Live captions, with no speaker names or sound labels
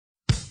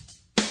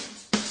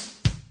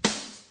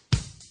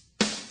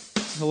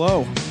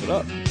Hello. What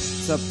up?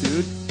 What's up,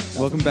 dude?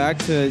 Welcome back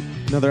to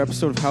another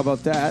episode of How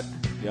About That?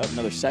 Yep,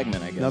 another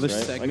segment, I guess. Another right?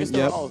 segment, I guess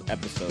they're yep. all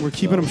episodes. We're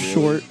keeping them really.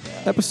 short.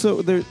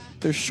 Yeah.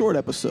 They're short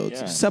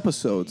episodes. Yeah.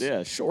 Sepisodes.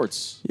 Yeah,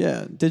 shorts.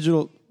 Yeah,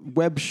 digital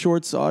web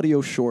shorts,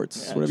 audio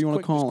shorts, Yeah, whatever you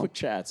want to call just them. quick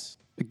chats.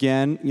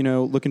 Again,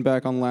 looking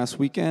back on last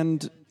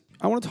weekend,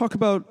 I want to talk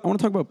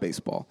about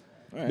baseball.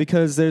 All right.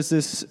 Because there's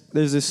this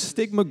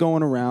stigma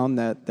going around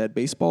that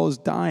baseball is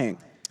dying.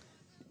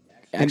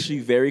 Actually,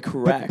 very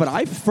correct. But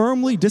I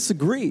firmly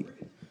disagree.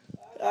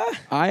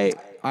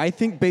 I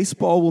think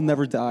baseball will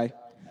never die.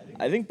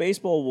 I think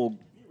baseball will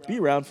be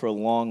around for a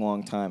long,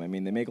 long time. I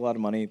mean, they make a lot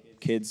of money.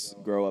 Kids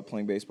grow up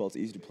playing baseball. It's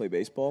easy to play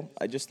baseball.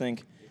 I just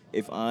think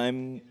if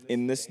I'm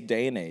in this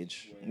day and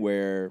age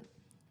where,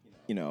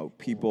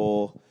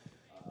 people,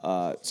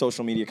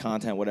 social media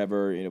content,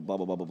 whatever, blah,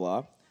 blah, blah, blah,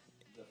 blah,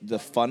 the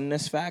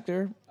funness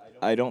factor,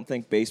 I don't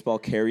think baseball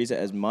carries it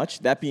as much.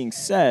 That being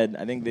said,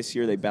 I think this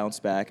year they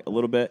bounced back a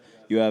little bit.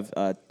 You have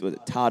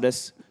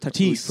Tatis,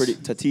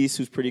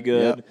 who's pretty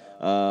good.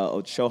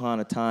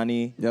 Shohei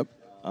Ohtani. Yep.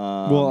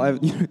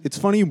 It's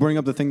funny you bring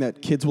up the thing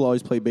that kids will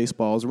always play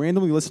baseball. I was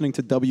randomly listening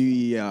to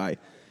WEI,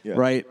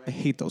 right? I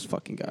hate those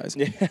fucking guys.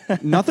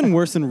 Nothing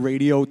worse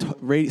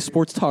than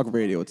sports talk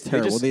radio. It's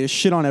terrible. They just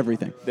shit on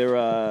everything.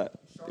 They're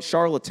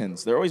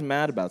charlatans. They're always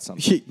mad about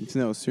something.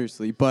 No,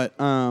 seriously. But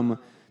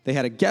they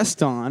had a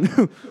guest on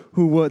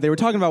who they were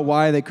talking about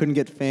why they couldn't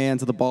get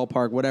fans at the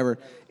ballpark, whatever.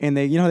 And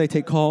they, how they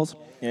take calls?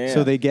 Yeah.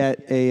 So they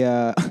get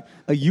a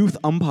youth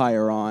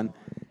umpire on.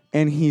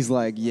 And he's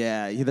like,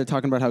 they're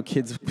talking about how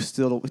kids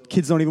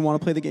don't even want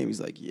to play the game. He's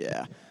like,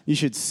 you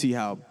should see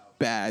how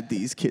bad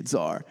these kids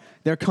are.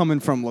 They're coming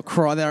from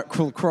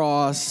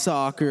lacrosse,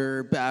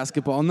 soccer,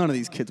 basketball. None of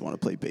these kids want to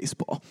play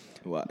baseball.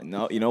 Well,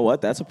 no, you know what?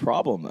 That's a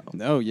problem, though.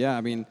 No, yeah, I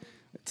mean,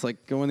 it's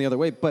like going the other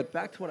way. But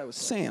back to what I was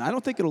saying, I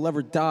don't think it'll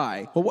ever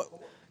die. But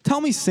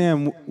tell me,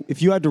 Sam,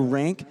 if you had to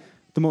rank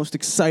the most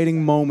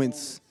exciting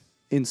moments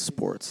in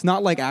sports,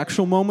 not like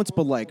actual moments,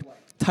 but like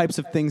types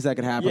of things that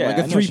could happen, Yeah, like I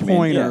a know what you mean,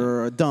 three-pointer yeah.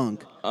 or a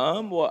dunk.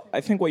 Well,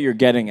 I think what you're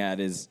getting at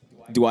is,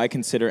 do I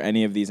consider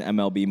any of these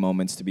MLB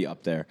moments to be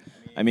up there?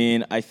 I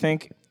mean, I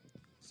think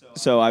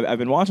so. I've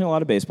been watching a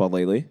lot of baseball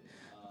lately.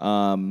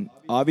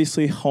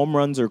 Obviously, home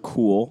runs are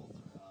cool.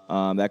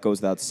 That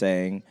goes without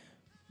saying.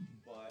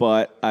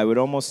 But I would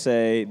almost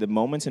say the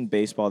moments in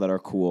baseball that are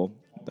cool,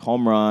 the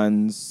home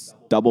runs,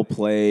 double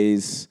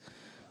plays.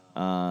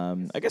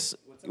 I guess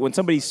when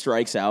somebody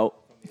strikes out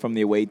from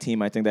the away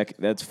team, I think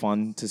that's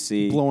fun to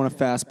see. Blowing a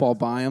fastball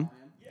by him.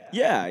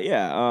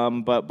 Yeah.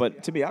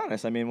 But to be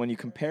honest, I mean, when you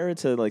compare it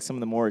to like some of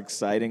the more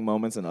exciting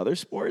moments in other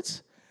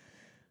sports,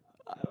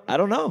 I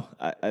don't know.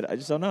 I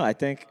just don't know. I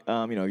think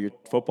your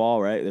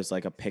football, right? There's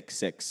like a pick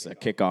six, a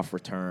kickoff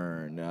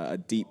return, a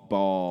deep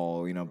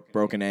ball,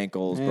 broken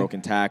ankles,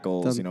 broken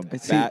tackles,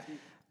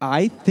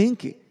 I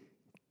think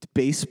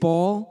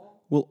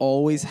baseball will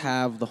always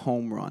have the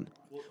home run.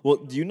 Well,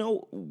 do you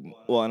know?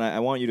 Well, and I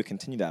want you to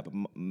continue that. But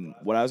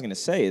what I was going to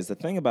say is the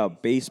thing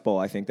about baseball,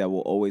 I think that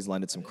will always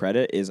lend it some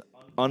credit is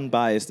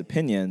unbiased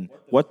opinion.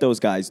 What those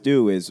guys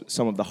do is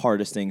some of the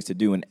hardest things to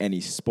do in any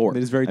sport.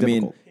 It is very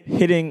difficult. I mean,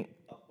 hitting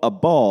a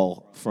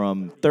ball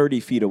from 30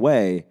 feet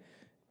away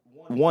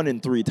 1 in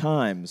 3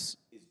 times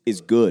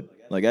is good.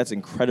 Like, that's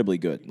incredibly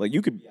good. Like,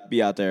 you could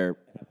be out there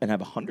and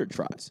have 100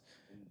 tries,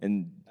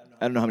 and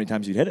I don't know how many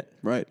times you'd hit it.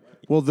 Right.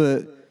 Well,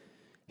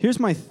 here's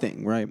my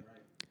thing, right?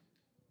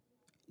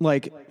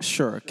 Like,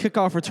 sure,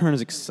 kickoff return is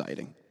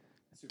exciting.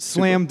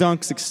 Slam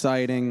dunk's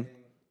exciting.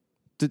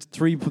 The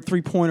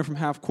three-pointer from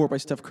half court by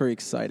Steph Curry,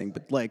 exciting.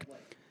 But, like,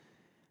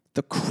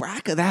 the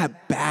crack of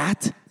that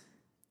bat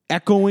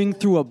echoing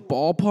through a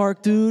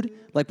ballpark, dude.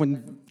 Like,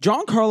 when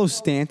Giancarlo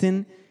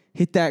Stanton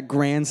hit that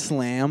grand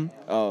slam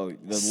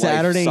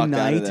Saturday life sucked night.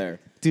 out of there.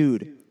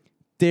 Dude,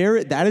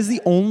 that is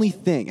the only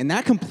thing. And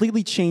that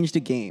completely changed a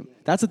game.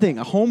 That's the thing.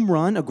 A home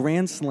run, a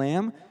grand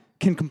slam,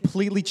 can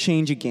completely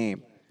change a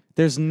game.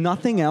 There's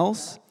nothing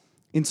else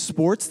in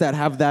sports that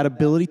have that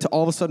ability to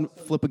all of a sudden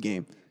flip a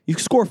game. You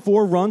score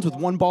 4 runs with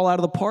 1 ball out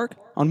of the park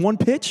on 1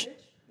 pitch?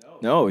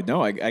 No.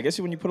 I guess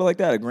when you put it like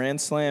that, a grand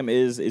slam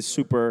is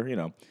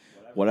super,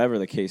 whatever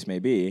the case may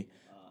be.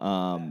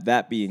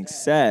 That being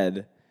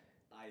said,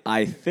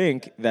 I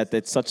think that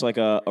it's such like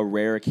a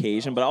rare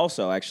occasion, but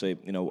also actually,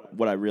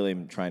 what I really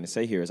am trying to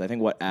say here is I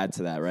think what adds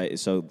to that, right,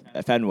 is so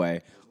at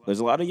Fenway, there's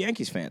a lot of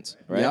Yankees fans,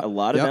 right? Yep. A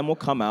lot of them will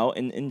come out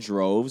in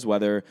droves,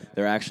 whether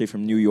they're actually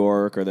from New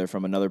York or they're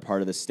from another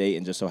part of the state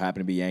and just so happen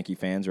to be Yankee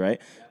fans, right?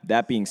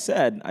 That being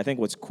said, I think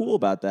what's cool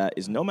about that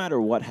is no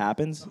matter what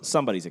happens,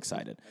 somebody's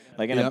excited.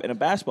 Like in a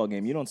basketball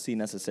game, you don't see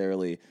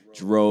necessarily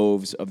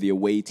droves of the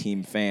away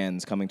team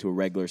fans coming to a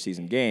regular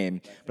season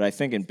game, but I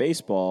think in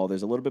baseball,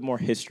 there's a little bit more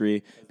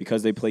history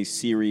because they play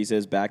series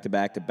back to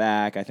back to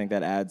back. I think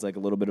that adds like a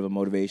little bit of a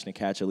motivation to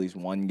catch at least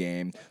one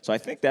game. So I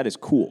think that is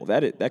cool.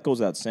 That goes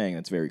without saying.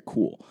 That's very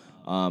cool.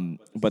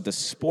 But the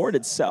sport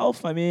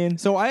itself, I mean...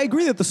 So I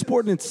agree that the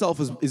sport in itself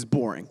is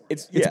boring.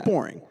 It's yeah.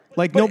 boring.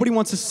 Like, nobody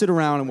wants to sit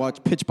around and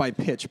watch pitch by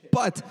pitch.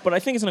 But I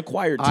think it's an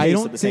acquired taste I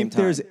don't at the same think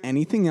time. there's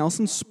anything else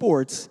in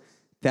sports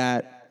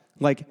that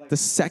like the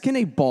second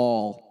a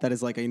ball that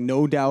is like a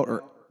no doubt,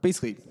 or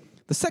basically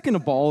the second a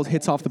ball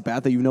hits off the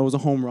bat that you know is a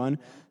home run,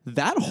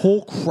 that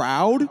whole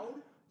crowd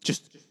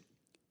just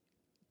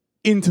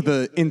into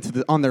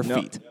the on their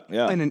feet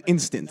in an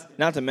instant.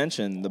 Not to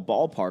mention the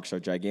ballparks are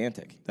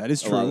gigantic. That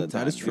is a lot of true. the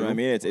time. That is You know what true. I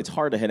mean, it's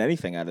hard to hit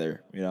anything out of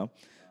there.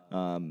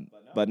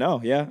 But no,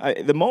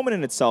 the moment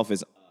in itself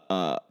is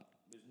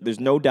there's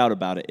no doubt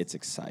about it. It's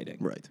exciting.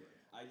 Right.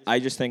 I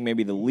just think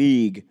maybe the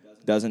league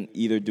doesn't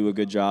either do a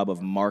good job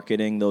of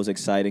marketing those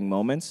exciting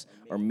moments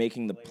or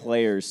making the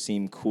players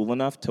seem cool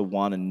enough to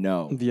want to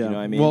know. Yeah. You know what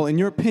I mean? Well, in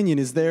your opinion,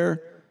 is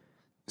there?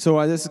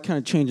 So this is kind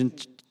of changing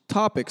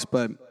topics,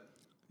 but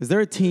is there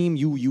a team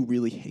you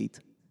really hate?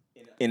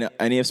 in any of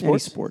Any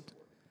sports, sport.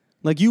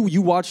 Like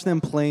you watch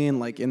them playing,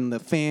 like in the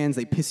fans,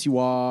 they piss you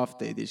off,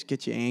 they just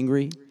get you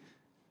angry.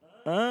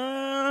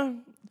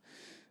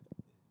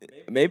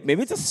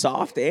 Maybe it's a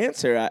soft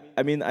answer.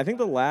 I mean, I think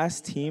the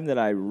last team that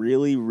I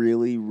really,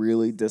 really,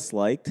 really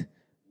disliked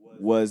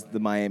was the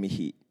Miami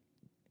Heat.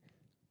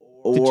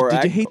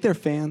 Did you hate their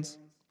fans?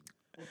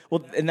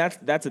 Well, and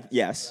that's a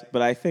yes,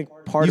 but I think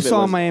part You of it saw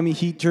a was, Miami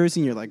Heat jersey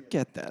and you're like,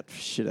 get that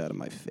shit out of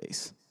my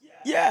face.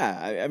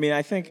 yeah. I mean,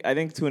 I think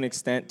to an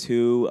extent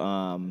too.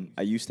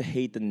 I used to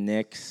hate the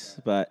Knicks,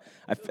 but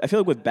I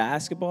feel like with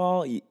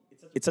basketball,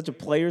 it's such a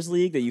players'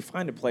 league that you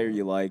find a player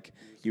you like,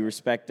 you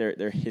respect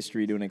their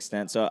history to an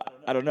extent. So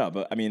I don't know,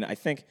 but I mean, I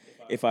think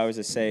if I was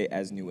to say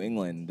as New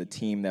England, the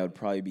team that would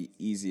probably be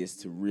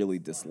easiest to really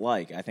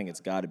dislike, I think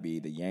it's got to be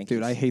the Yankees.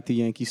 Dude, I hate the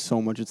Yankees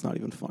so much it's not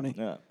even funny.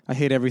 Yeah. I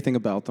hate everything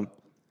about them.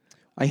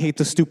 I hate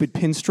the stupid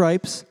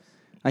pinstripes.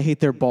 I hate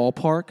their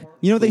ballpark.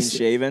 You know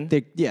Clean-shaven?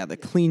 The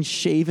clean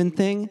shaven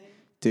thing,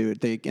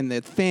 dude. And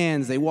the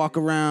fans, they walk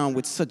around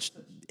with such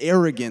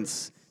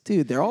arrogance,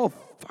 dude. They're all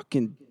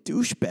fucking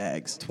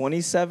douchebags.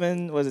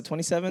 27, was it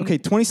 27? Okay,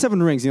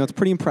 27 rings. You know, it's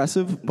pretty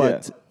impressive,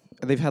 but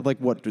they've had like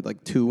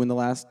 2 in the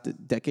last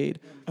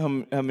decade. How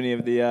many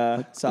of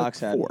the Sox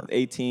had? 4.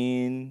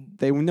 18,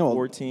 They know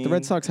 14. the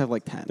Red Sox have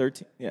like 10.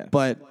 13, yeah.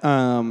 But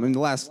in the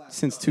last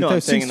since 2000, No,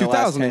 I'm saying in the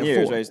last 10 they have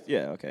years. 4. Right? Yeah,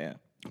 okay, yeah.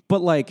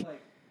 But like,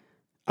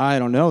 I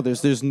don't know.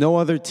 There's no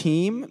other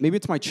team. Maybe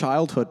it's my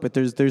childhood, but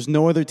there's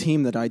no other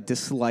team that I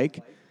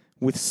dislike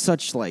with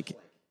such like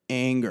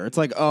anger. It's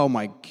like, oh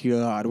my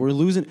god, we're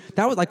losing.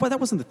 That was like, but that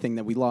wasn't the thing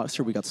that we lost.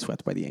 Sure, we got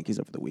swept by the Yankees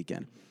over the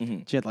weekend.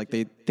 Like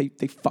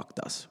they fucked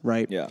us,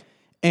 right? Yeah.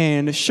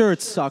 And sure,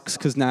 it sucks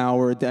because now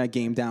we're that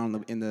game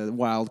down in the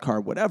wild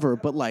card, whatever.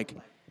 But like,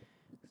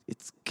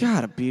 it's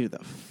gotta be the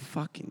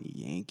fucking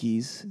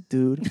Yankees,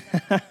 dude.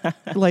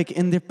 Like,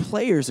 and their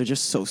players are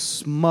just so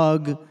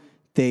smug.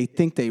 They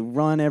think they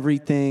run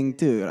everything,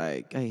 dude.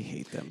 I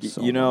hate them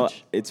so You know,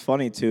 much. it's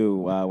funny too.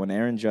 When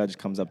Aaron Judge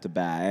comes up to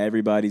bat,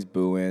 everybody's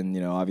booing.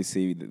 You know,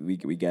 obviously we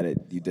get it.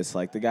 You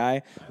dislike the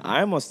guy. I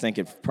almost think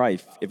if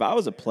I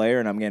was a player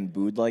and I'm getting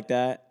booed like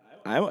that,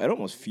 it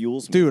almost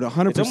fuels me. Dude,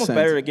 100%. It's almost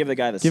better to give the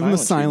guy Give him the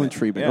silent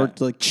treatment, Yeah. or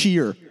like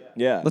cheer.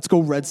 Yeah. Let's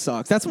go Red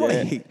Sox. That's what I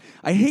Yeah. hate.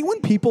 I hate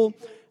when people.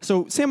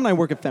 So Sam and I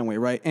work at Fenway,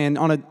 right? And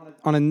on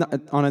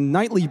a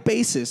nightly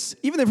basis,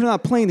 even if you're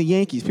not playing the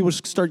Yankees, people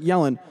just start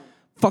yelling,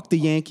 "Fuck the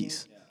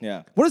Yankees."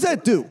 Yeah. What does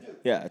that do?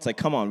 Yeah. It's like,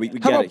 come on, we How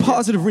get about it.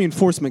 positive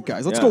reinforcement,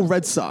 guys? Let's Yeah. go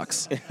Red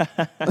Sox.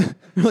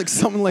 Like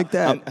something like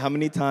that. How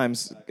many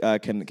times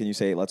can you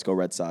say, let's go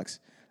Red Sox?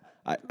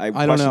 I don't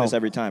question know. this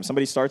every time.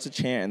 Somebody starts a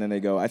chant and then they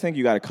go, I think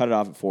you got to cut it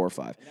off at 4 or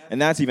 5.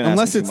 And that's even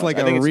Unless asking it's too much.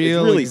 like I think a it's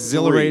real really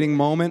exhilarating 3.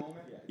 moment,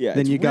 Yeah,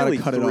 then it's you got to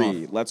really cut 3.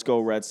 it off. Let's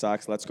go Red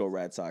Sox. Let's go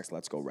Red Sox.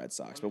 Let's go Red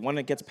Sox. But when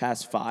it gets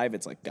past 5,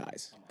 it's like,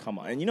 guys, come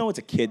on. And you know it's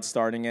a kid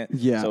starting it.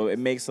 Yeah. So it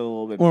makes it a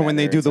little bit Or when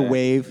they better. do It's the like-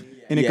 wave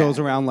and it Yeah. goes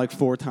around like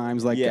 4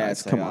 times, like, Yeah, guys,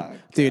 it's like, come on.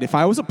 Dude, if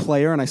I was a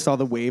player and I saw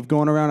the wave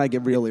going around, I'd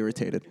get real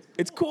irritated.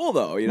 It's cool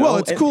though, you know. Well,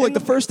 it's And- cool like and- the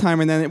first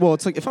time, and then,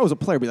 it's like if I was a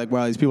player, I'd be like,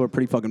 wow, these people are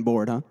pretty fucking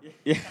bored, huh?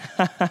 Yeah.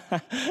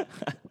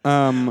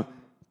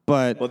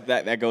 But, Well,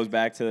 that goes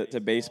back to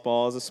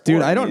baseball as a sport.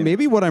 dude, I don't, mean,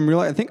 maybe what I'm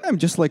realizing, I think I'm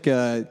just like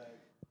a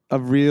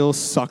real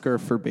sucker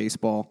for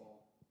baseball.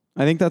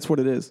 I think that's what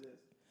it is.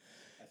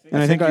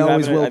 And I think I you have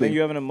always an- will I think be.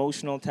 you have an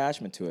emotional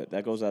attachment to it.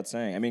 That goes without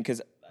saying. I mean,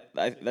 because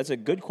that's a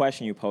good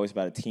question you pose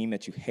about a team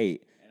that you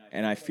hate.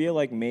 And I feel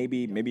like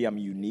maybe I'm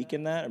unique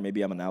in that, or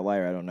maybe I'm an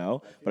outlier. I don't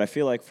know. But I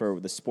feel like for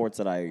the sports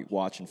that I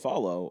watch and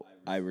follow,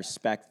 I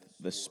respect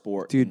the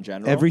sport in Dude,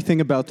 general. everything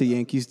about the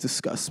Yankees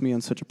disgusts me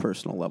on such a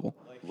personal level.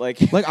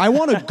 like Like, I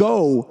want to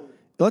go.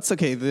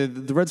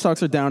 The Red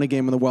Sox are down a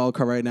game in the wild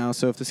card right now,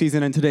 so if the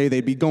season ended today,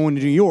 they'd be going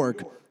to New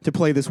York to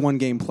play this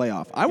one-game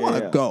playoff. I want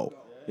to yeah. go.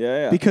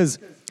 Yeah. Because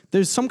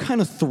there's some kind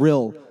of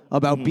thrill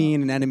about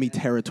being in enemy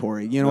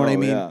territory. You know what I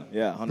mean?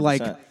 Yeah, 100%.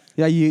 Like,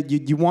 yeah,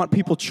 you want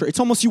people. It's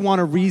almost you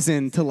want a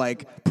reason to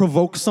like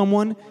provoke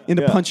someone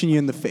into Yeah. punching you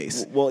in the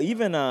face. Well,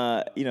 even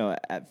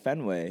at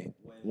Fenway,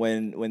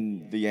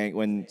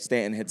 when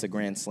Stanton hits a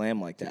grand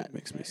slam like that,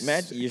 makes me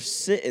imagine you're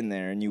sitting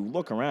there and you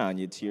look around,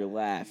 you to your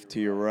left, to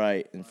your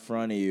right, in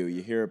front of you,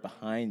 you hear it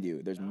behind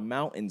you. There's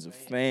mountains of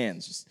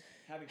fans just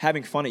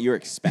having fun at your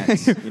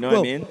expense. You know what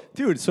I mean?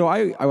 Dude, so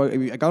I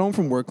got home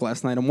from work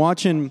last night. I'm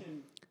watching,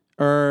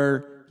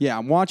 Yeah,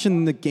 I'm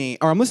watching the game,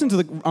 or I'm listening to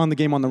the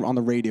game on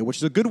the radio, which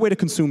is a good way to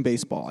consume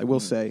baseball. I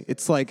will say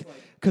it's like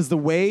because the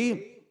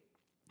way,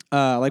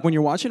 like when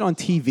you're watching on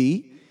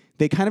TV,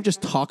 they kind of just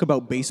talk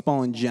about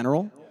baseball in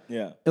general.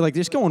 Yeah. Like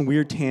they just go on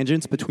weird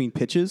tangents between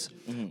pitches,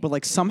 but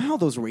like somehow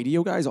those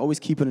radio guys always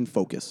keep it in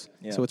focus.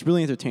 Yeah. So it's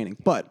really entertaining.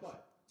 But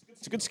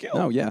It's a good skill.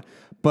 oh yeah,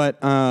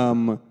 but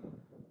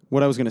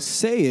what I was gonna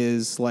say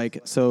is like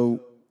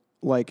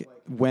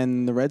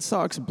when the Red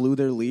Sox blew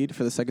their lead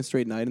for the second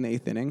straight night in the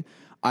 8th inning,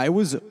 I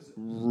was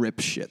rip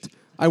shit.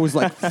 I was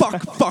like,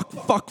 fuck, fuck,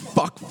 fuck,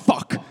 fuck,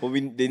 fuck. Well,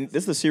 this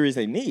is the series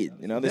they need.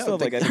 You know, they still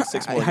have like I think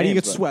 6 more How do you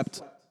games, get but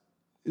swept?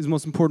 Is the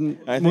most important.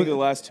 I think the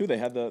last 2 they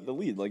had the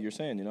lead, like you're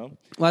saying. You know,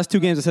 Last 2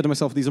 games, I said to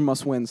myself, these are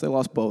must wins. They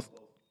lost both.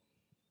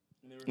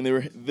 and they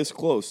were this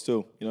close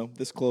too. You know,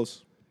 this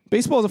close.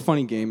 Baseball is a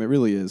funny game. It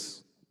really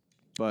is.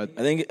 But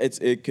I think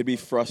it could be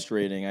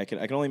frustrating. I can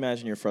only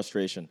imagine your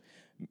frustration.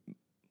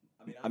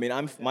 I mean,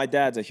 my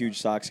dad's a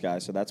huge Sox guy,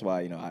 so that's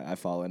why I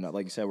follow. And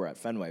like you said, we're at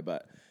Fenway,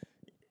 but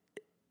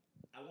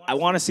I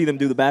want to see them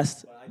do the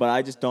best, but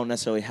I just don't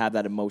necessarily have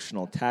that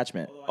emotional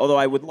attachment. Although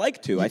I would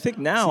like to. I think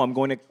now I'm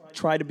going to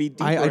try to be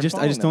deeper. I just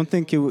following don't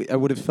think I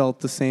would have felt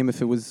the same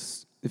if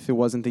it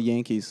wasn't the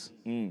Yankees.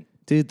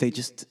 Dude, they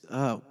just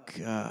oh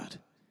god,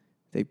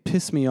 they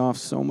piss me off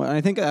so much. And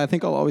I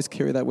think I'll always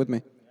carry that with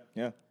me.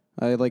 Yeah.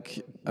 I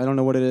don't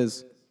know what it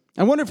is.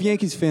 I wonder if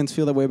Yankees fans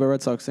feel that way about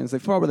Red Sox fans. They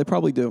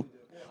probably do.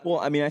 Well,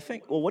 I mean,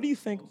 what do you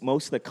think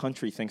most of the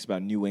country thinks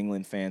about New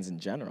England fans in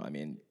general? I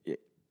mean,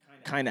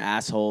 kind of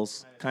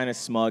assholes, kind of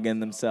smug in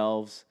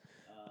themselves.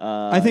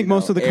 I think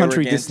most of the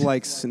country arrogant.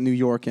 dislikes New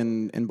York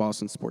and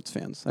Boston sports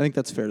fans. I think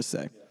that's fair to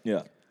say.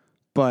 Yeah.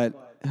 But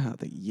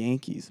the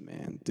Yankees,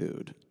 man,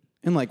 dude.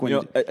 And like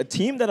when A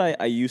team that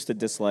I used to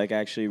dislike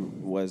actually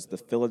was the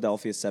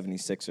Philadelphia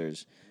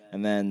 76ers.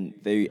 And then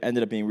they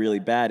ended up being really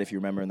bad, if you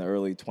remember, in the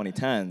early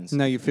 2010s.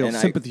 now you feel And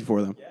sympathy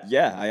for them.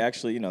 Yeah, I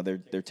actually,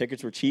 their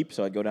tickets were cheap,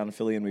 so I'd go down to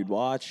Philly and we'd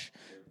watch.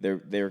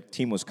 Their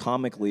team was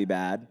comically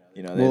bad.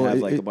 They'd have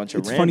like a bunch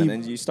of random,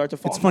 and you start to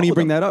fall. It's in funny love you with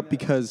bring them. that up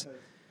because,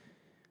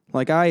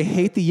 like, I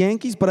hate the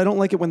Yankees, but I don't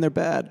like it when they're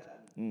bad.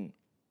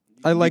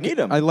 I like need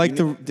 'em. I like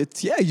You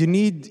you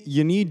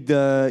need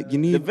villain. you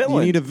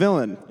need a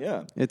villain.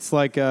 Yeah. It's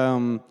like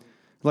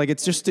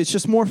it's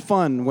just more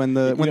fun when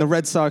the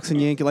Red Sox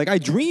and Yankees. Like I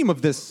dream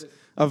of this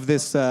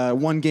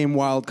 1-game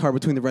wild card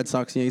between the Red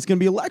Sox and Yankees. It's gonna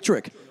be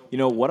electric. You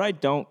know what I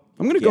don't.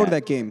 I'm gonna go to get-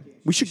 that game.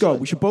 We should go.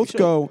 We should both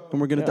go, and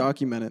we're gonna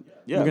document it.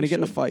 Yeah, we're gonna we get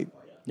in a should. fight.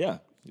 Yeah.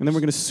 And then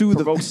we're gonna sue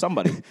Provoke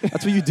somebody.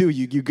 That's what you do.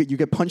 You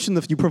get punched in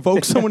the. You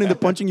provoke someone into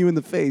punching you in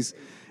the face,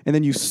 and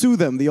then you sue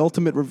them. The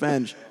ultimate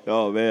revenge.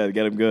 Oh man,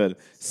 get him good.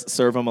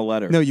 Serve him a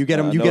letter. No, you get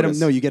him.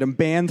 notice. You get him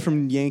banned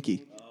from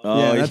Yankee.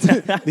 Oh, yeah,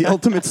 that's the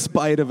ultimate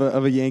spite of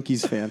a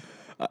Yankees fan.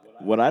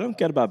 What I don't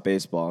get about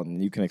baseball,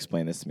 and you can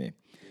explain this to me,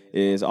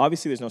 is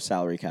obviously there's no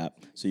salary cap,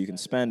 so you can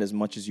spend as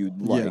much as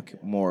you'd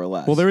like, more or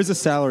less. Well, there is a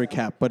salary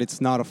cap, but it's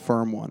not a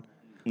firm one.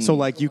 So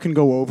like you can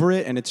go over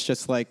it, and it's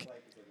just like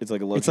it's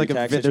like a luxury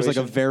tax there's like a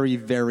situation. very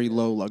very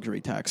low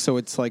luxury tax. So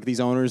it's like these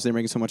owners they're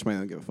making so much money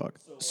they don't give a fuck.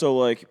 So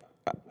like,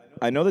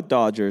 I know the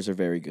Dodgers are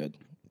very good.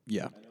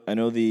 Yeah, I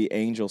know the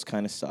Angels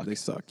kind of suck. they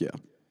suck. Yeah,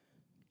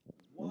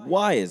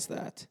 Why is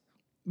that?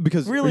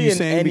 because Really are you in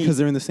saying any- because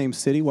they're in the same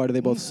city? Why do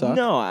they both suck?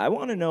 No, I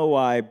want to know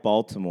why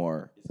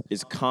Baltimore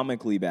is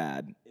comically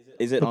bad.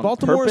 Is it but on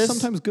Baltimore purpose? is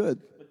sometimes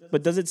good.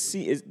 But does it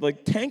see? Is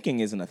like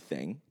tanking isn't a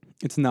thing.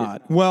 It's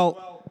not.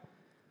 Well,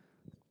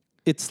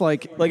 it's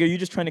like Like, are you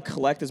just trying to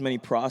collect as many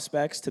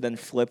prospects to then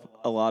flip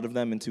a lot of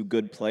them into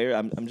good player?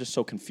 I'm just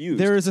so confused.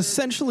 there is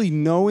essentially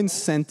no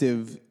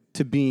incentive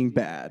to being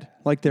bad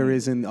like there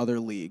is in other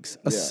leagues,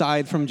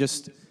 aside from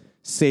just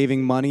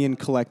saving money and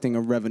collecting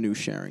a revenue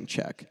sharing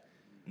check.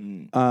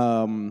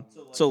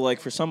 So, like,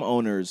 for some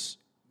owners,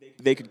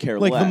 they could care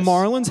Like less. the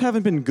Marlins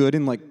haven't been good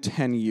in like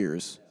 10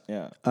 years.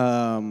 Yeah.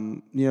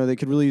 They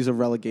could really use a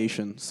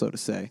relegation, so to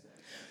say.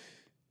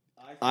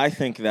 I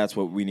think that's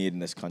what we need in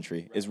this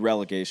country is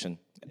relegation.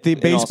 The In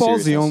all baseball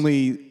is the seriousness.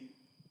 only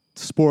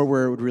sport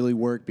where it would really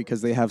work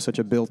because they have such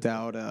a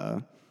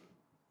built-out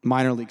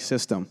minor league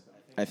system.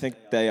 I think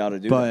they ought to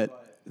do that.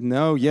 But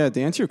no, yeah,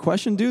 to answer your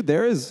question, dude,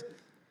 there is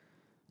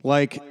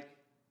like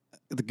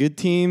the good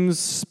teams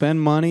spend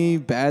money,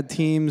 bad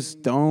teams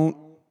don't.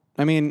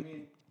 I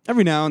mean,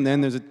 every now and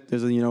then there's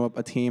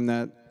a team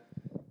that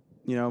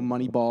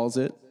money balls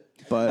it,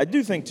 but I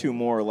do think, too,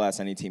 more or less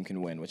any team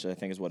can win, which I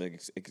think is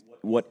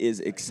what is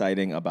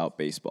exciting about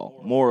baseball.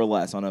 More or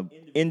less on an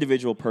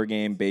individual per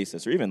game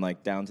basis, or even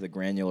like down to the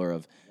granular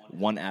of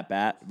one at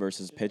bat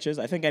versus pitches.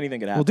 I think anything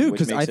could happen. well, dude, which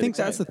because makes I it think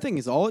that's the exciting. thing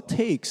is all it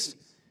takes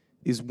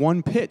is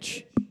one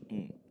pitch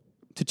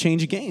to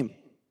change a game,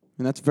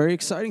 and that's very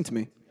exciting to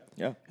me.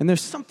 Yeah. And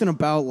there's something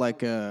about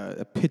like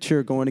a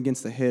pitcher going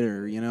against the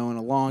hitter, and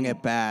a long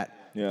at bat,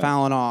 Yeah.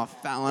 fouling off,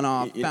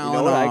 You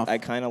know what off. I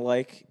kind of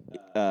like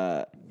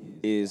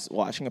is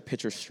watching a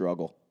pitcher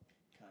struggle.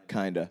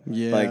 Kinda.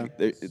 Yeah. Like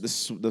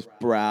the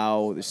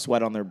brow, the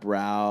sweat on their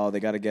brow. They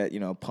got to get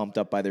pumped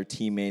up by their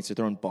teammates. They're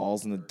throwing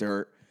balls in the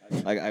dirt.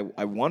 Like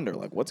I wonder,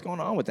 like, what's going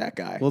on with that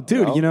guy? Well,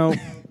 dude,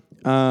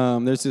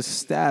 there's this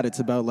stat. It's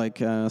about like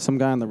some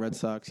guy on the Red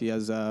Sox. He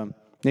has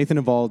Nathan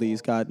Eovaldi.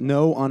 He's got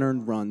no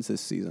unearned runs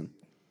this season.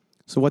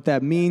 So what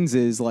that means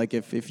is like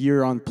if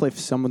you're on play, if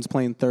someone's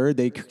playing third,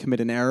 they commit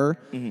an error,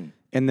 and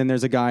then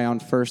there's a guy on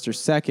first or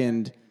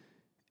second.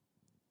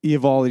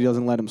 Eovaldi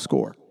doesn't let him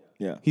score.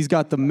 Yeah. He's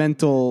got the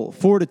mental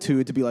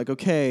fortitude to be like,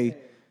 okay,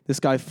 this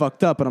guy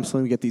fucked up, but I'm still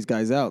gonna get these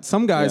guys out.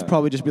 Some guys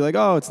probably just be like,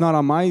 oh, it's not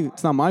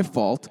my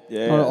fault.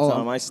 Yeah, it's not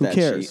on my stat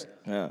who cares? sheet.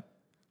 Yeah.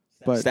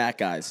 But Stat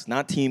guys,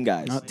 not team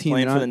guys. Not team-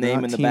 Playing for the not- name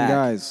not in the team back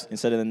guys.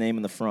 instead of the name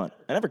in the front.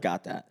 I never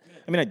got that.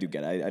 I mean, I do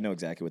get it. I know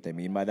exactly what they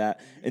mean by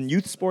that. In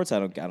youth sports, I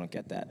don't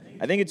get that.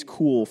 I think it's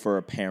cool for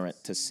a parent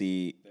to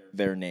see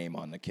their name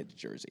on the kid's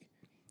jersey.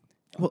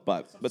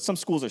 But some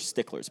schools are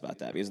sticklers about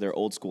that because they're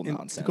old school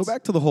nonsense. to go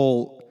back to the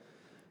whole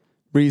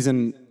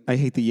reason I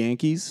hate the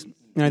Yankees,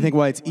 and I think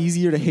why it's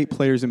easier to hate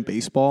players in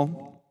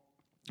baseball.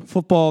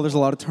 Football, there's a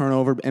lot of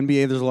turnover.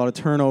 NBA, there's a lot of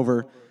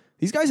turnover.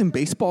 These guys in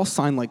baseball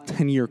sign like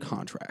 10-year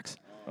contracts.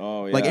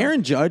 Oh, yeah. Like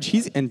Aaron Judge,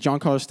 and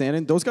Giancarlo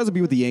Stanton, those guys will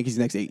be with the Yankees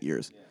the next 8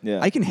 years. Yeah.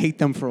 I can hate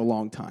them for a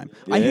long time.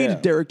 I Yeah.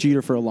 hated Derek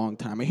Jeter for a long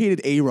time. I hated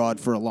A-Rod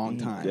for a long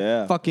time.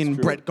 Yeah, Fucking it's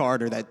true. Brett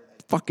Gardner, that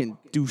fucking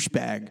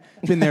douchebag.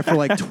 Been there for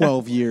like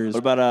 12 years. What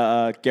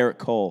about Garrett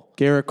Cole?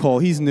 Garrett Cole,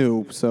 he's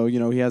new, so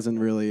he hasn't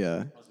really.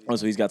 Oh,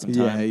 so he's got some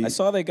time. Yeah, I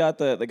saw they got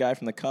the guy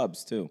from the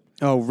Cubs, too.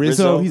 Oh,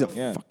 Rizzo, he's a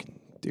yeah. fucking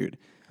dude.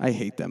 I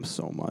hate them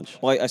so much.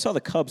 Well, I saw the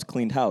Cubs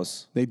cleaned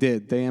house. They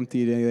did. They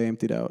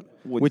emptied out.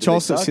 What, Which did they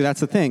also, suck? see, that's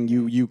the thing.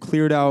 You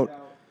cleared out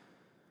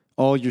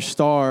all your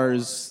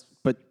stars,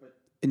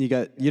 and you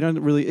don't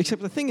really.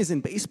 Except the thing is,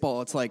 in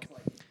baseball, it's like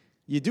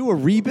you do a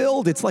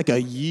rebuild. It's like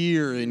a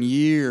year and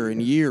year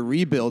and year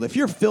rebuild. If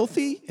you're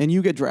filthy and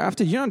you get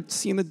drafted, you're not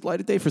seeing the light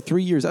of day for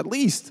 3 years at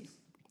least.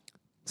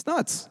 It's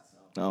nuts.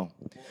 No.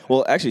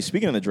 Well, actually,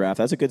 speaking of the draft,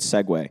 that's a good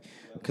segue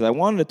because I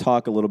wanted to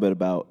talk a little bit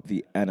about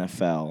the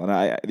NFL.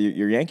 And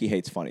your Yankee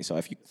hate's funny, so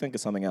if you think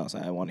of something else,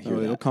 I want to hear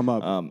that. It'll come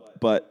up.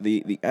 But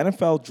the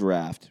NFL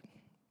draft,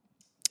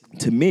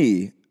 to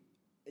me,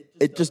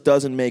 it just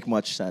doesn't make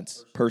much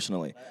sense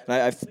personally.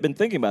 And I've been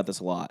thinking about this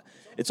a lot.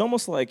 It's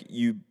almost like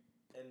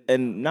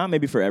and not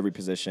maybe for every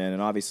position,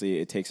 and obviously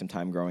it takes some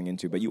time growing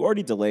into, but you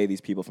already delay these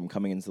people from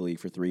coming into the league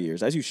for 3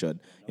 years, as you should.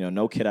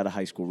 No kid out of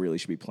high school really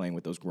should be playing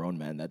with those grown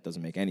men. That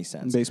doesn't make any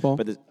sense. Baseball?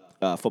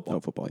 But football. Oh,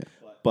 football,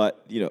 yeah.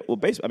 But,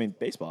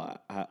 baseball,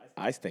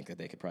 I think that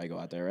they could probably go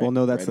out there, right? Well,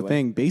 no, that's the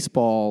thing.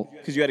 Baseball,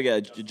 Because you got to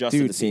get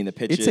adjusted to seeing the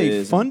pitches.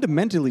 it's a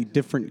fundamentally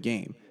different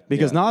game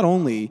because not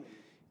only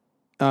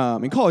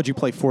in college you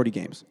play 40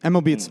 games.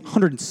 MLB it's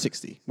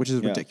 160, which is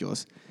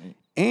ridiculous.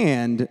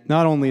 And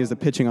not only is the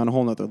pitching on a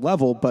whole nother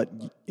level, but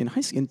in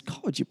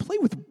college you play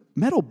with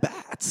metal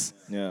bats.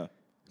 Yeah.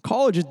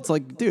 College, it's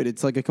like, dude,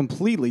 it's like a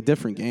completely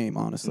different game,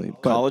 honestly.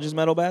 But College is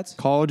metal bats?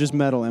 college is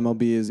metal,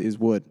 MLB is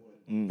wood.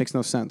 Makes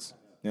no sense.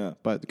 Yeah.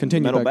 But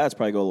continue. Metal back- bats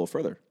probably go a little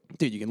further.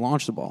 Dude, you can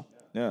launch the ball.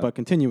 Yeah. But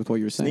continue with what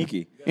you were saying.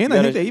 Sneaky. And You I think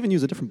gotta- they even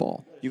use a different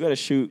ball. You got to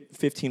shoot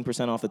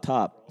 15% off the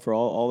top for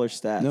all their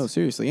stats. No,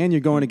 seriously. And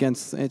you're going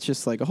against, it's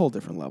just like a whole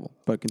different level.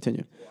 But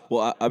continue.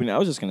 Well, I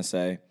was just going to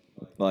say,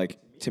 like,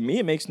 to me,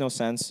 it makes no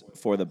sense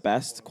for the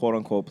best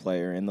quote-unquote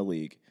player in the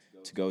league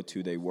to go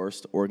to the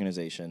worst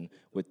organization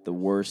with the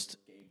worst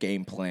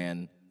game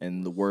plan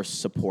and the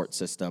worst support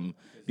system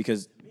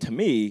because, to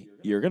me,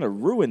 you're going to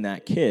ruin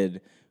that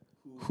kid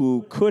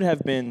who could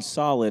have been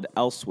solid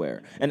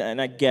elsewhere.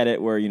 And I get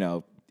it where,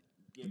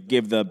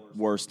 give the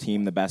worst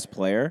team the best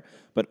player,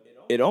 but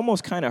it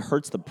almost kind of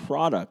hurts the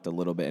product a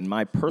little bit, in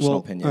my personal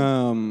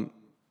opinion.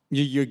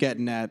 You're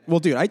getting at, well,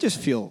 dude, I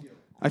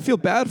feel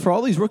bad for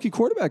all these rookie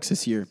quarterbacks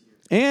this year.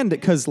 And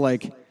because,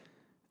 like,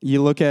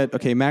 you look at,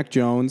 okay, Mac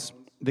Jones,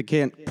 they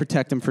can't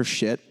protect him for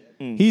shit.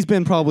 He's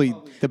been probably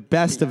the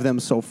best of them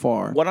so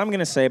far. What I'm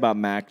going to say about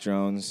Mac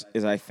Jones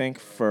is I think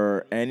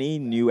for any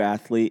new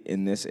athlete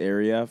in this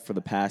area for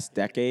the past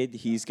decade,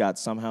 he's got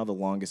somehow the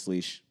longest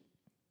leash.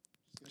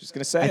 Just going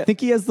to say I it. think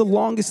he has the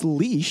longest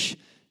leash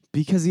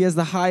because he has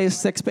the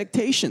highest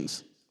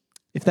expectations,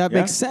 if that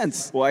makes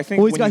sense. Well, I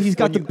think he's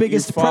got the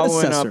biggest you're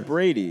following predecessor. up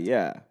Brady,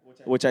 yeah.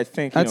 Which I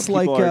think That's people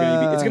like, are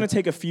going to be. It's going to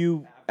take a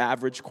few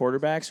average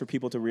quarterbacks for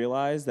people to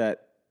realize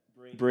that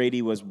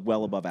Brady was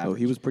well above average. Oh,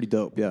 he was pretty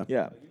dope, yeah.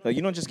 Yeah. Like,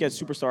 you don't just get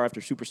superstar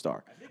after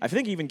superstar. I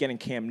think even getting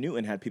Cam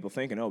Newton had people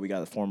thinking, oh, we got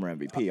the former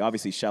MVP.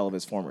 Obviously, shell of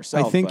his former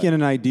self. I think but in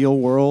an ideal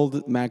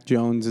world, Mac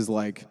Jones is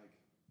like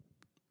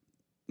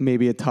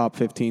maybe a top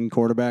 15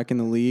 quarterback in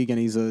the league, and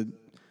he's a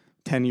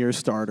 10-year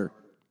starter.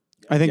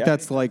 I think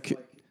that's like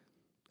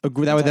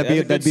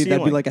that'd be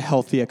like a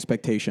healthy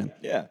expectation.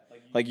 Yeah.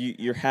 Like,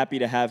 you're happy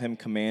to have him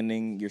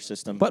commanding your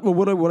system. But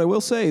what I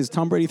will say is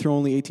Tom Brady threw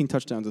only 18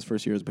 touchdowns his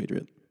first year as a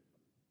Patriot.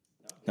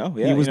 No,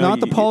 yeah, He was not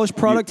the polished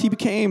product he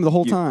became the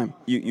whole time.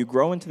 You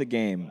grow into the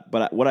game,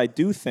 but what I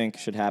do think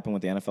should happen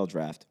with the NFL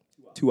draft,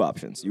 two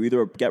options. You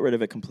either get rid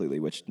of it completely,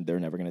 which they're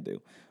never going to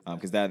do,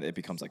 because then it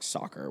becomes like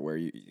soccer, where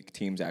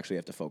teams actually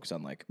have to focus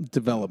on like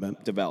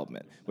Development.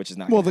 development, which is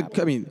not Well, going to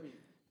happen.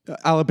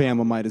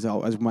 Alabama might as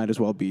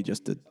well be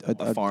just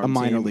a farm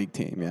minor team. league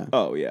team. Yeah.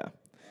 Oh yeah.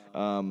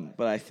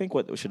 But I think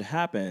what should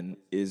happen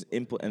is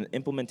an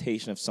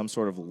implementation of some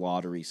sort of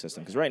lottery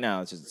system. Because right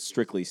now it's just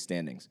strictly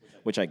standings,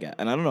 which I get,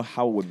 and I don't know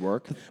how it would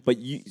work. But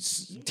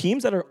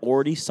teams that are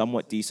already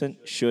somewhat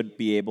decent should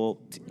be able.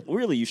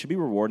 Really, you should be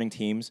rewarding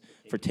teams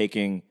for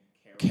taking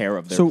care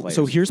of their players.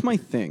 So here's my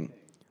thing.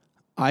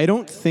 I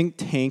don't think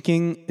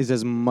tanking is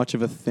as much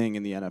of a thing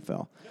in the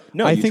NFL.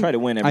 No, I you think, try to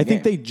win every I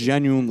think game. they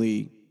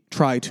genuinely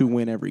try to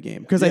win every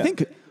game because I Yeah.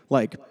 think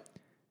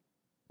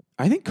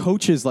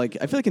coaches I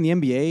feel like in the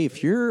NBA,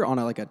 if you're on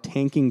a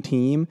tanking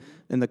team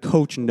and the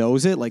coach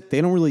knows it,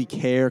 they don't really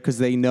care because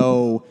they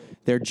know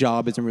their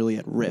job isn't really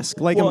at risk.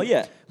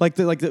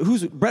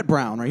 Who's Brett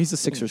Brown, right? He's the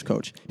Sixers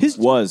coach. His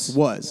Was.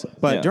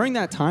 but Yeah. during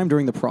that time,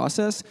 during the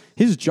process,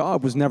 his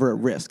job was never at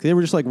risk. They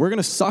were just we're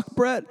gonna suck,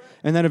 Brett,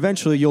 and then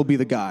eventually you'll be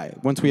the guy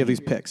once we have these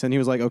picks. And he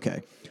was like,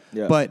 okay.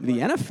 Yeah. But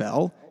the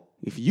NFL,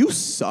 if you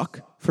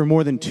suck for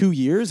more than 2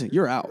 years,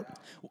 you're out.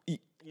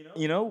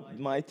 You know,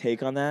 my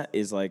take on that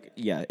is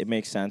yeah, it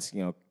makes sense.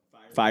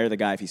 Fire the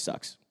guy if he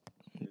sucks.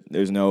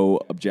 There's no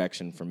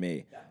objection from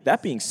me.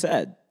 That being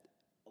said,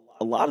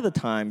 a lot of the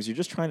times you're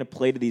just trying to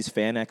play to these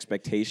fan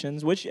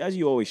expectations, which, as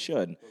you always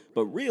should.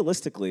 But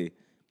realistically,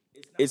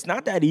 it's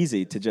not that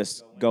easy to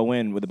just go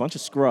in with a bunch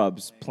of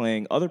scrubs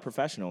playing other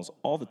professionals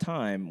all the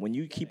time when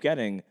you keep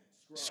getting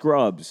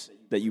scrubs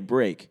that you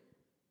break,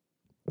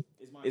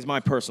 is my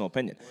personal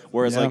opinion.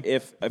 Whereas, Yeah.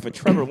 if a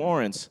Trevor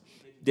Lawrence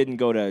didn't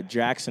go to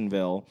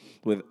Jacksonville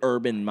with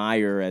Urban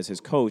Meyer as his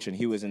coach, and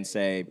he was in,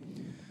 say,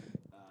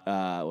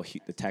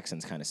 the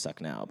Texans kind of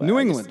suck now. But New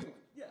I guess- England.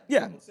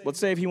 Yeah, let's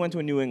say if he went to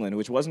a New England,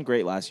 which wasn't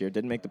great last year,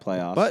 didn't make the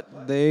playoffs.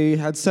 But they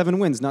had 7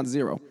 wins, not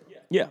 0.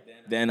 yeah,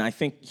 then I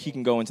think he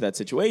can go into that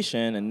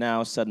situation, and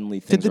now suddenly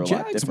Did things the are a lot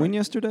Jags different. win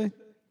yesterday?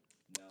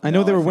 I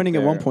know they I were think winning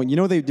at one they're- point.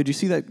 Did you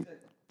see that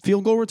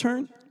field goal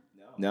return?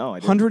 No, I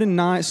didn't.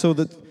 109. So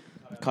the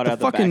Cut the out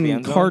the back of fucking the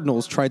end zone.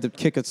 Cardinals tried to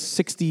kick a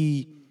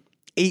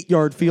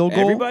 68-yard field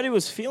goal. Everybody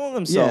was feeling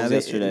themselves Yeah, they-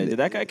 yesterday. Did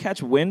that guy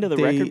catch wind of the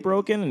record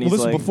broken? And Well, he's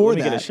this like, was before let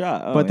me that, get a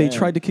shot. Oh, but they yeah.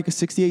 tried to kick a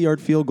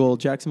 68-yard field goal.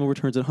 Jacksonville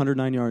returns at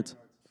 109 yards.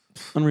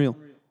 Unreal.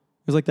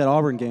 It was like that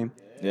Auburn game,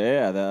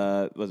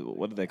 Yeah,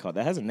 what did they call it?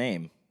 That has a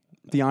name.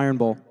 the Iron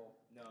Bowl.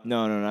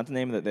 No, not the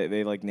name of that.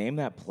 They named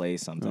that play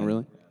something. Oh,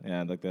 really?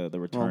 Yeah, the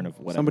return of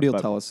whatever. Somebody will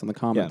But- tell us in the Yeah,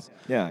 comments.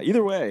 yeah.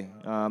 Either way,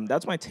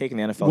 that's my take in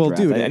the NFL Well,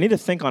 draft. dude, I need to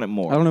think on it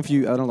more. I don't know if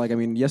you.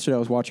 Yesterday I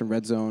was watching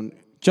Red Zone.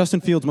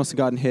 Justin Fields must have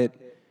gotten hit.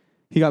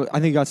 I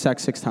think he got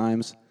sacked 6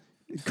 times.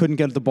 Couldn't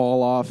get the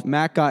ball off.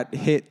 Matt got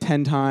hit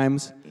 10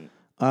 times.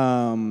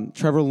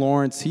 Trevor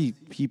Lawrence, he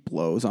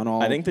blows on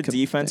all. I think the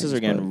defenses things, are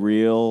getting but-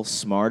 real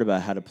smart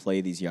about how to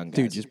play these young guys.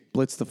 Dude, just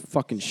blitz the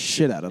fucking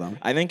shit out of them.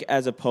 I think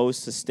as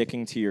opposed to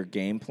sticking to your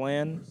game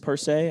plan per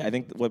se, I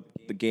think what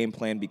the game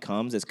plan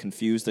becomes is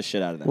confuse the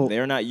shit out of them. Well-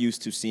 They're not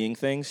used to seeing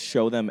things.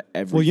 Show them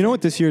everything. Well, you know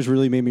what this year's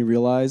really made me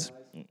realize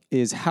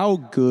is how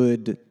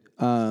good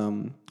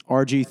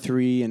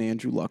RG3 and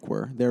Andrew Luck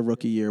were their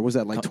rookie year. Was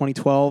that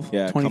 2012,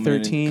 Yeah,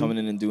 2013? coming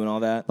in and doing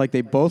all that.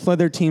 They both led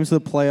their teams to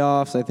the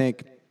playoffs. I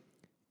think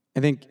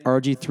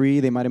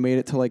RG3, they might have made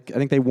it to I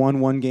think they won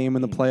 1 game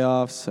in the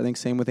playoffs. I think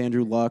same with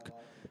Andrew Luck.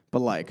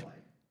 But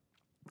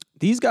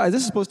these guys,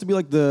 this is supposed to be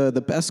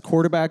the best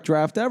quarterback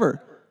draft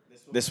ever.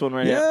 This one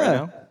right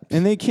now?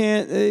 And they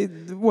can't,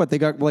 they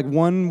got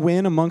 1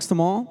 win amongst them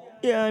all?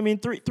 Yeah, I mean,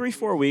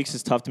 4 weeks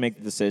is tough to make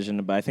the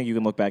decision, but I think you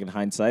can look back in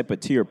hindsight.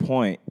 But to your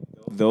point,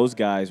 those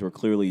guys were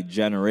clearly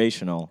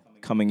generational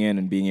coming in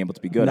and being able to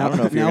be good. I don't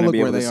know if you're going to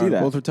be able to see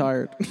that. Both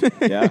retired.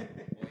 Yeah.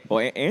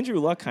 Well, Andrew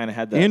Luck kind of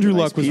had that Andrew nice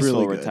Luck was peaceful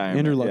really good. retirement.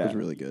 Andrew Luck Yeah. was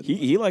really good.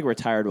 He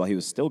retired while he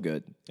was still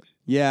good.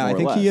 Yeah, I More or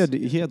think he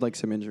less. had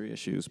some injury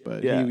issues,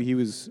 but Yeah. he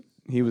was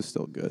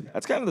still good.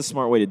 That's kind of the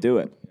smart way to do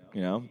it.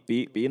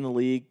 Be in the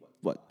league,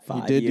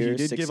 5 years, He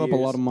did 6 give up a years?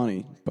 lot of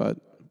money, but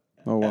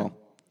oh well.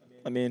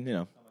 I mean,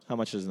 how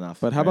much is enough?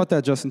 But how right? about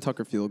that Justin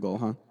Tucker field goal,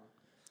 huh?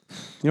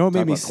 You know what made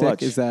Talk me about sick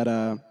clutch. is that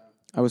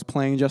I was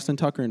playing Justin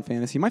Tucker in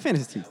fantasy. My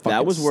fantasy team fucking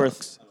That was worth.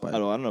 sucks, I but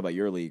don't know about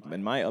your league.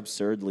 In my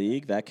absurd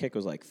league, that kick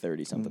was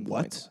 30 something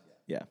What? points.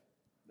 Yeah,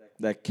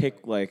 that kick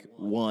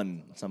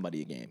won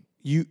somebody a game.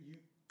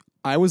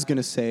 I was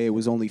gonna say it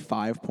was only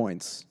 5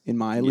 points in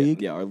my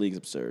league. Yeah, our league's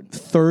absurd.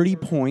 30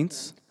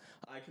 points.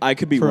 I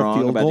could be For a wrong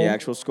field about goal? the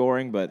actual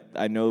scoring, but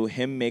I know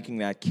him making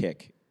that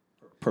kick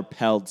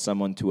propelled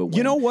someone to a win.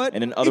 You know what?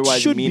 And an otherwise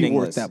it should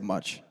meaningless. be worth that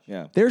much.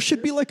 Yeah. There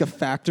should be a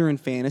factor in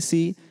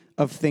fantasy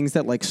of things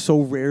that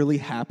so rarely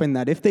happen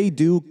that if they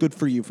do, good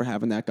for you for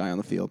having that guy on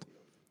the field.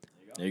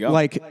 There you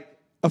go.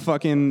 A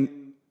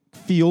fucking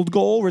field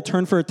goal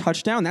return for a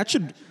touchdown, that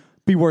should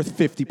be worth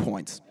 50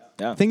 points.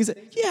 Yeah.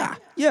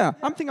 Yeah.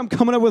 I'm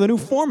coming up with a new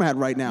format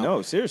right now.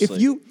 No,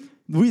 seriously.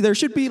 There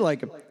should be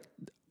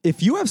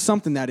if you have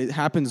something that it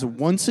happens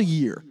once a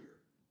year,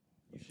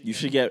 you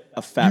should get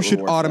a fat. you should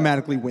reward for that.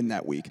 automatically win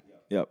that week.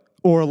 Yep.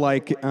 Or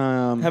like,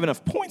 have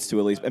enough points to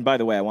at least. And by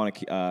the way, I want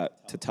to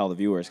tell the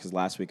viewers, because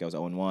last week I was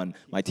 0-1.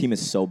 My team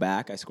is so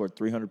back. I scored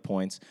 300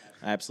 points.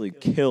 I absolutely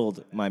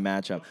killed my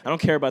matchup. I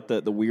don't care about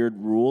the weird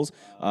rules.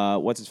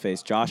 What's his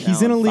face? Josh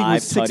he's Allen, in a league 5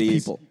 with 6 tutties.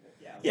 people.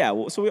 Yeah,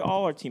 well, so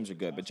all our teams are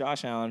good. But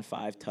Josh Allen,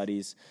 5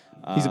 tutties.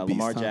 He's a beast,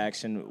 Lamar huh?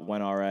 Jackson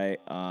went all right.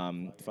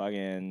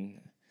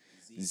 Fucking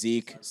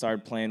Zeke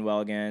started playing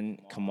well again.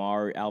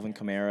 Alvin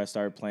Kamara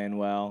started playing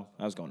well.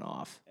 I was going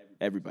off.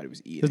 Everybody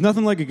was eating. There's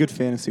nothing like a good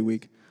fantasy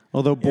week.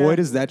 Although, boy,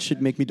 does that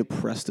shit make me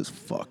depressed as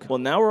fuck. Well,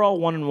 now we're all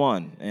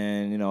 1-1,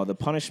 and the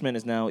punishment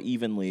is now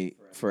evenly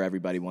for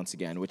everybody once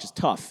again, which is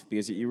tough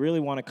because you really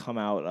want to come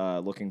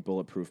out looking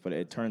bulletproof, but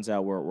it turns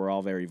out we're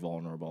all very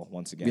vulnerable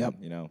once again.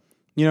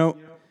 Yep.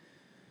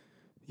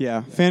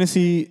 Yeah,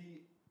 fantasy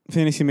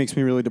makes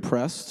me really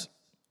depressed.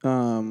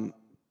 So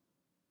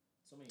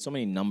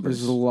many numbers,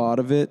 There's a lot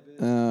of it.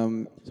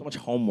 so much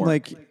homework.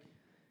 Like,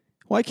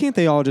 why can't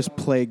they all just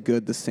play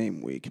good the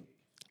same week?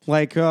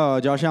 Like,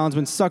 Josh Allen's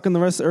been sucking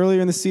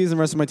earlier in the season.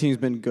 The rest of my team's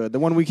been good. The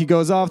one week he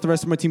goes off, the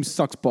rest of my team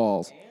sucks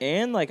balls.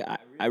 And like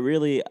I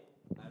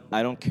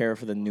don't care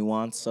for the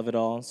nuance of it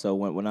all. So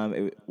when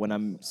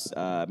I'm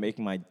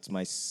making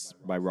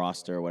my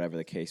roster or whatever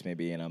the case may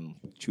be, and I'm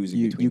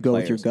choosing between You go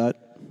players, with your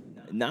gut.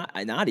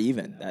 Not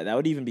even that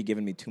would even be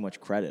giving me too much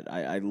credit.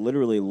 I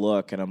literally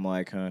look and I'm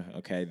like,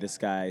 okay, this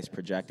guy is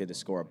projected to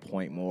score a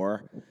point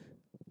more.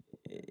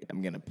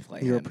 I'm gonna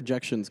play. You're a him.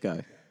 projections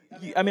guy.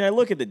 I mean, I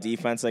look at the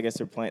defense. I guess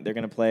they're going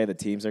to play. The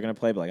teams are going to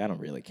play, but like, I don't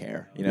really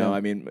care. Yeah. I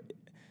mean,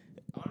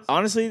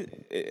 honestly,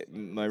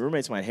 my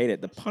roommates might hate it.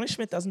 The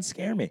punishment doesn't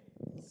scare me.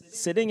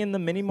 Sitting in the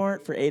mini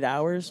mart for 8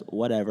 hours,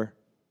 whatever.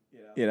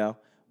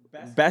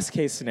 Best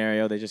case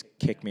scenario, they just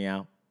kick me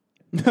out.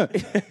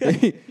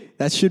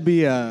 That should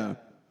be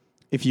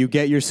if you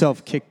get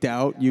yourself kicked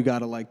out, you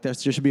gotta there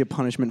should be a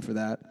punishment for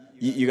that.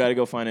 You got to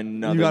go find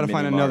another. You gotta mini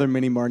find mart. another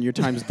mini mart, and your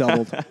time's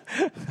doubled.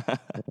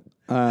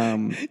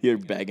 You're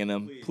begging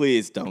them.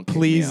 Please don't. Kick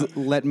Please me out.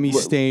 let me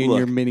stay in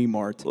your mini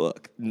mart.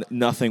 Look,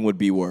 nothing would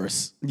be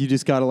worse. You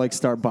just gotta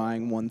start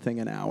buying one thing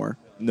an hour.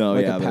 No,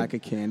 like yeah, a but pack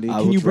of candy. I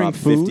Can will you bring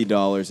drop food?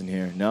 $50 in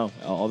here. No,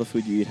 all the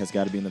food you eat has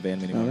got to be in the van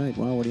mini All mart. right.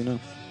 Well, what do you know?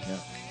 Yeah.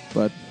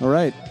 But all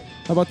right.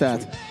 How about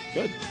that?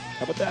 Good.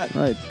 How about that?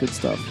 All right. Good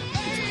stuff.